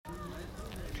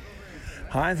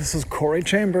Hi, this is Corey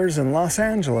Chambers in Los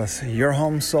Angeles. Your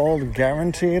home sold,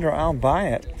 guaranteed, or I'll buy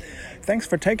it. Thanks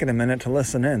for taking a minute to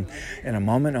listen in. In a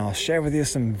moment, I'll share with you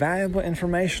some valuable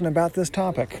information about this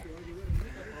topic.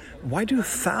 Why do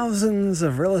thousands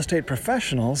of real estate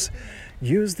professionals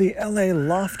use the LA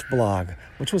Loft blog,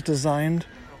 which was designed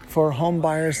for home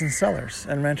buyers and sellers,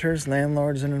 and renters,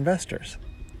 landlords, and investors?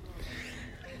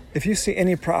 If you see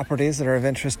any properties that are of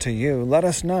interest to you, let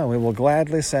us know. We will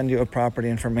gladly send you a property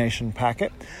information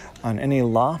packet on any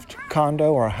loft,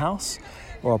 condo, or house,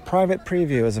 or a private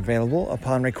preview is available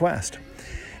upon request.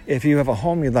 If you have a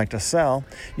home you'd like to sell,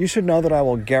 you should know that I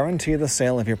will guarantee the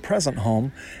sale of your present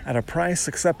home at a price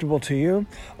acceptable to you,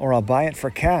 or I'll buy it for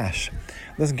cash.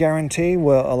 This guarantee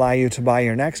will allow you to buy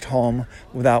your next home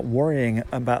without worrying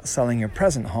about selling your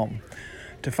present home.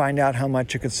 To find out how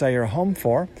much you could sell your home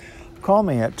for, call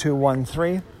me at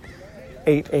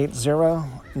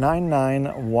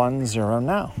 213-880-9910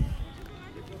 now.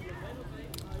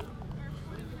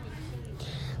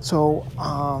 So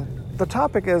the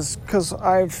topic is because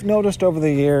I've noticed over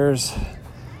the years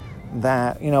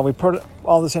that, we put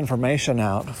all this information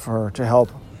out to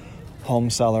help home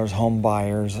sellers, home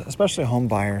buyers, especially home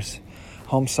buyers,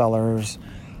 home sellers,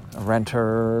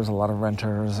 renters, a lot of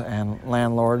renters, and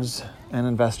landlords and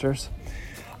investors.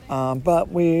 But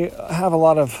we have a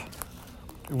lot of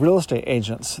real estate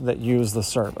agents that use the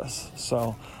service.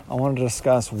 So I wanted to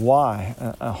discuss why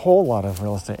a whole lot of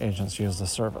real estate agents use the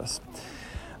service.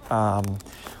 Well,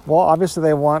 obviously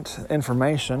they want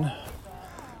information,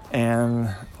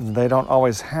 and they don't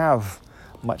always have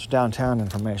much downtown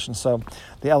information. So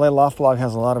the LA Loft blog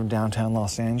has a lot of downtown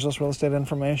Los Angeles real estate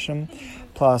information,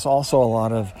 plus also a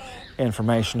lot of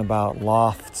information about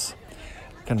lofts,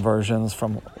 conversions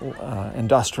from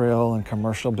industrial and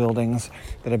commercial buildings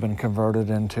that have been converted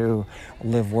into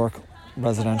live-work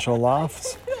residential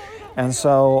lofts. And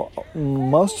so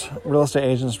most real estate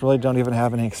agents really don't even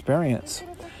have any experience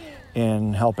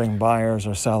in helping buyers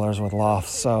or sellers with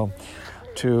lofts. So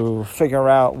to figure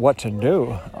out what to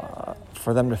do,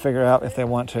 for them to figure out if they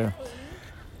want to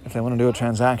do a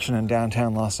transaction in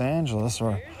downtown Los Angeles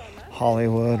or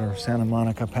Hollywood or Santa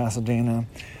Monica, Pasadena,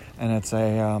 and it's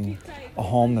a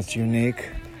home that's unique,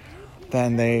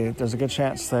 then there's a good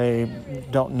chance they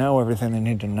don't know everything they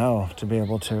need to know to be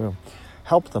able to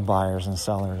help the buyers and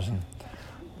sellers and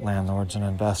landlords and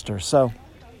investors. So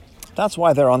that's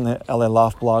why they're on the LA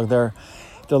Loft blog. They're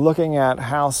looking at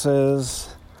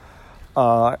houses.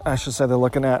 They're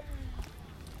looking at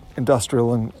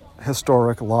industrial and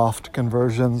historic loft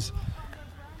conversions,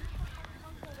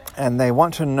 and they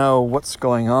want to know what's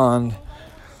going on.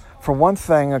 For one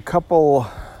thing, a couple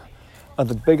of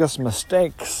the biggest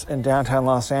mistakes in downtown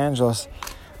Los Angeles,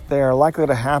 they are likely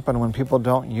to happen when people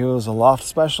don't use a loft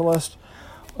specialist,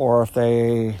 or if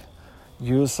they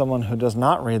use someone who does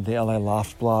not read the LA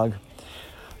Loft blog.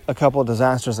 A couple of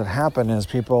disasters that happen is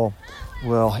people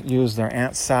will use their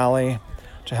Aunt Sally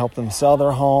to help them sell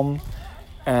their home,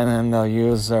 and then they'll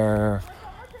use their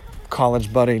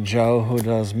college buddy Joe, who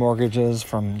does mortgages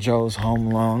from Joe's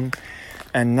Home Loan.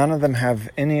 And none of them have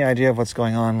any idea of what's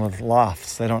going on with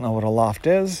lofts. They don't know what a loft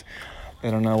is. They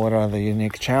don't know what are the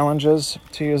unique challenges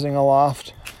to using a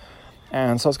loft.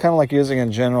 And so it's kind of like using a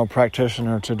general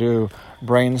practitioner to do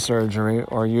brain surgery,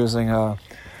 or using a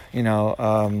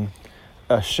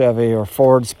Chevy or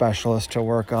Ford specialist to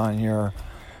work on your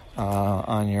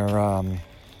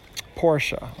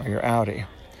Porsche or your Audi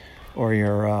or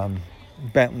your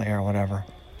Bentley or whatever.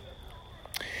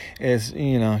 There's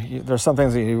some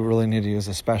things that you really need to use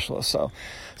a specialist. So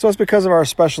it's because of our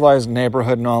specialized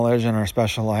neighborhood knowledge and our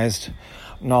specialized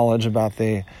knowledge about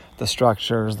the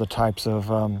structures, the types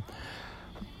of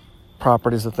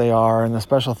properties that they are, and the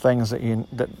special things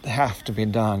that have to be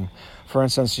done. For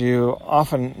instance, you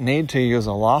often need to use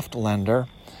a loft lender.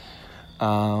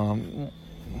 The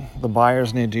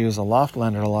buyers need to use a loft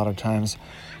lender a lot of times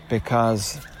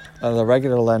because the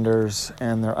regular lenders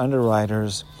and their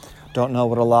underwriters don't know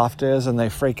what a loft is, and they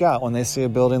freak out when they see a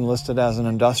building listed as an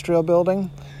industrial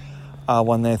building,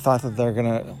 when they thought that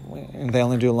they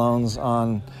only do loans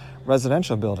on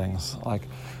residential buildings. Like,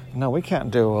 no, we can't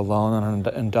do a loan on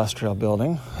an industrial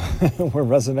building. We're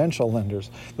residential lenders.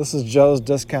 This is Joe's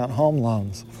Discount Home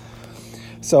Loans.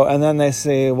 So, and then they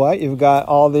see, what, you've got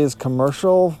all these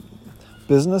commercial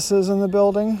businesses in the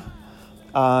building?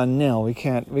 No, we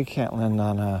can't lend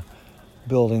on a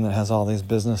building that has all these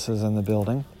businesses in the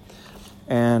building.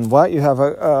 And what, you have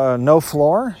a no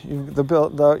floor?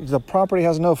 The property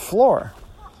has no floor.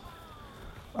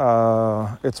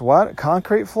 It's what?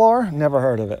 Concrete floor? Never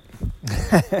heard of it.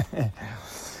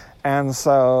 And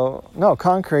so, no,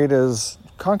 concrete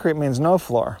means no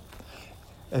floor.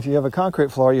 If you have a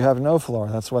concrete floor, you have no floor.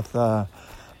 That's what the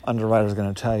underwriter is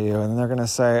going to tell you. And they're going to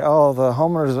say, oh, the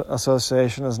homeowners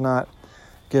association is not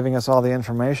giving us all the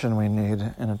information we need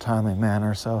in a timely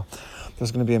manner. So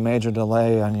there's going to be a major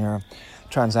delay on your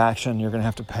transaction. You're going to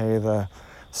have to pay the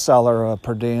seller a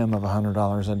per diem of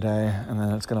 $100 a day, and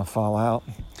then it's going to fall out.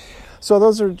 So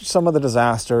those are some of the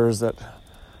disasters that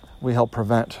we help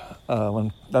prevent.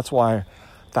 That's why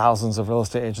thousands of real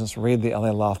estate agents read the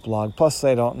LA Loft blog. Plus,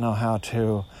 they don't know how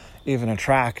to even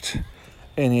attract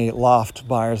any loft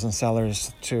buyers and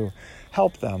sellers to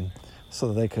help them so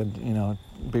that they could,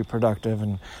 be productive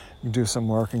and do some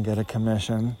work and get a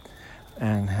commission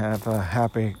and have a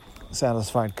happy,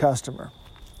 satisfied customer.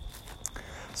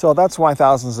 So that's why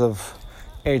thousands of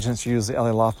agents use the LA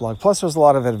Loft blog. Plus, there's a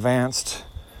lot of advanced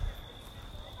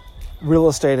real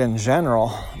estate in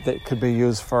general that could be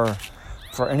used for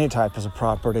any type of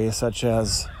property, such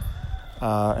as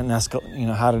how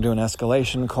to do an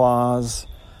escalation clause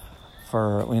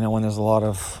for when there's a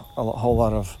whole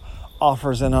lot of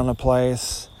offers in on a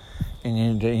place, and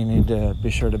you need to be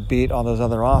sure to beat all those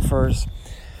other offers.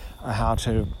 How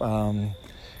to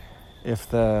if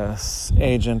the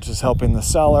agent is helping the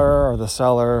seller, or the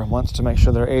seller wants to make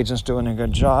sure their agent's doing a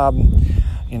good job,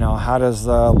 how does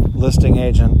the listing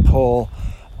agent pull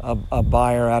a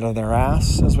buyer out of their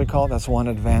ass, as we call it? That's one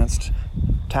advanced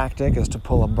tactic, is to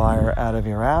pull a buyer out of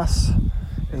your ass,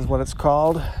 is what it's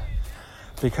called,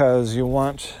 because you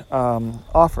want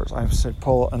offers. I've said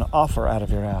pull an offer out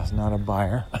of your ass, not a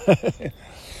buyer.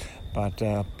 But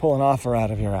pull an offer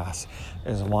out of your ass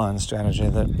is one strategy.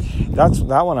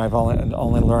 That one I've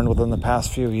only learned within the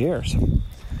past few years,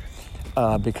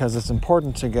 because it's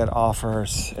important to get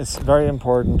offers. It's very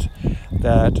important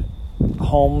that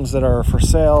homes that are for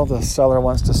sale, the seller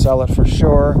wants to sell it for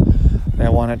sure. They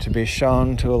want it to be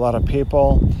shown to a lot of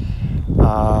people,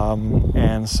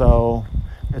 and so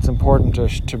it's important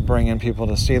to bring in people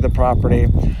to see the property.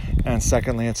 And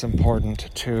secondly, it's important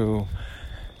to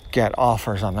get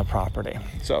offers on the property.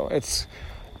 So it's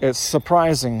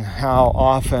surprising how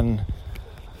often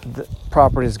the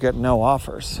properties get no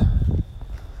offers.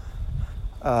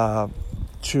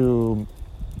 To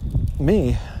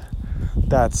me,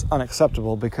 that's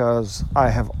unacceptable, because I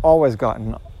have always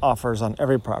gotten offers on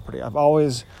every property. I've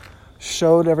always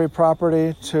showed every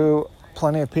property to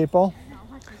plenty of people,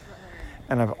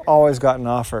 and I've always gotten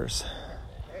offers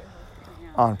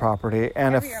on property.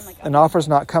 And if an offer's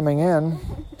not coming in,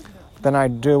 then I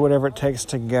do whatever it takes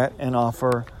to get an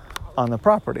offer on the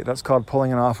property. That's called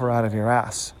pulling an offer out of your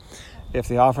ass. If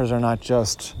the offers are not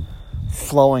just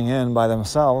flowing in by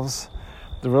themselves,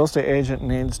 the real estate agent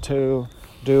needs to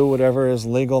do whatever is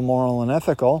legal, moral, and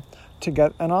ethical to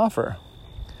get an offer.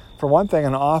 For one thing,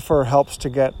 an offer helps to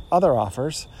get other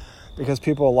offers, because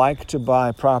people like to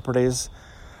buy properties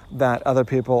that other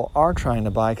people are trying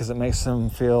to buy, because it makes them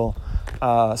feel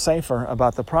safer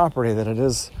about the property, that it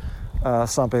is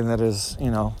something that is,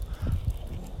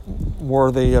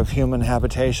 worthy of human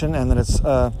habitation, and that it's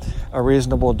a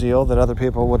reasonable deal that other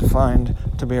people would find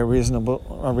to be a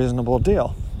reasonable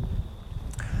deal.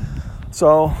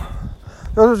 So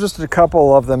those are just a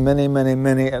couple of the many, many,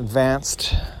 many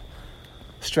advanced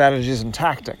strategies and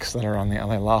tactics that are on the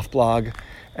LA Loft blog,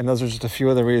 and those are just a few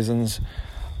of the reasons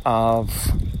of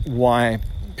why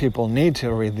people need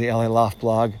to read the LA Loft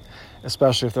blog,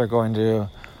 especially if they're going to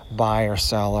buy or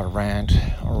sell or rent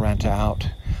out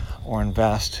or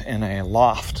invest in a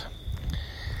loft.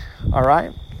 All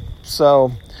right.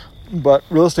 So, but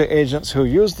real estate agents who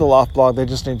use the Loft blog, they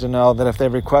just need to know that if they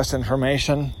request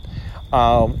information,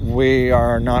 we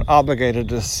are not obligated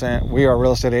to send. We are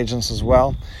real estate agents as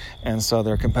well, and so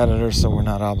they're competitors, so we're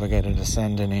not obligated to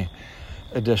send any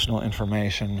additional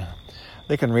information.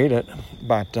 They can read it,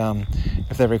 but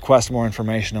if they request more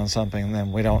information on something,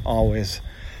 then we don't always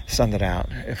send it out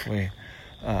if we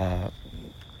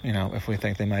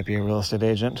think they might be a real estate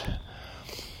agent.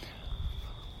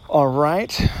 All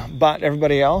right, but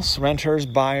everybody else, renters,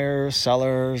 buyers,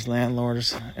 sellers,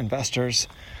 landlords, investors,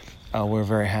 we're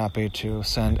very happy to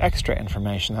send extra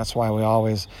information. That's why we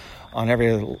always, on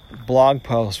every blog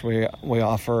post, we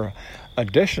offer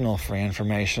additional free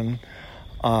information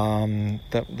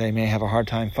that they may have a hard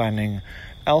time finding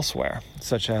elsewhere,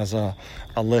 such as a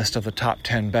list of the top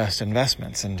 10 best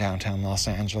investments in downtown Los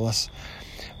Angeles,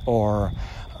 or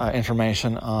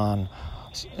information on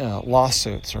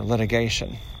lawsuits or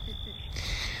litigation.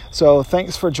 So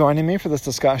thanks for joining me for this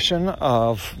discussion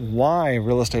of why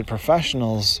real estate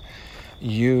professionals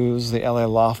use the LA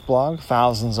Loft blog,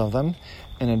 thousands of them,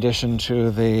 in addition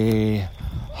to the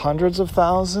hundreds of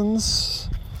thousands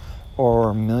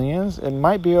or millions. It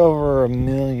might be over 1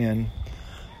 million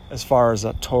as far as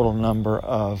a total number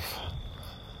of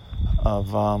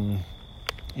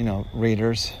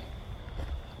readers.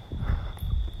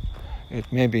 It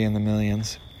may be in the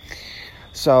millions.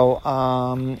 So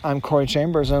I'm Corey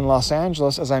Chambers in Los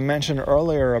Angeles. As I mentioned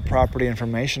earlier, a property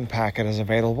information packet is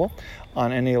available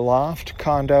on any loft,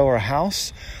 condo, or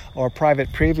house, or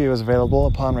private preview is available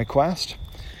upon request.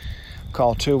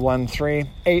 Call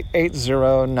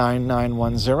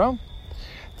 213-880-9910.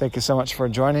 Thank you so much for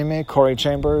joining me. Corey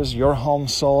Chambers, your home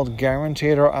sold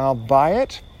guaranteed or I'll buy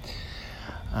it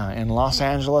in Los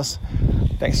Angeles.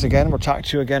 Thanks again. We'll talk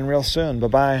to you again real soon.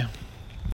 Bye-bye.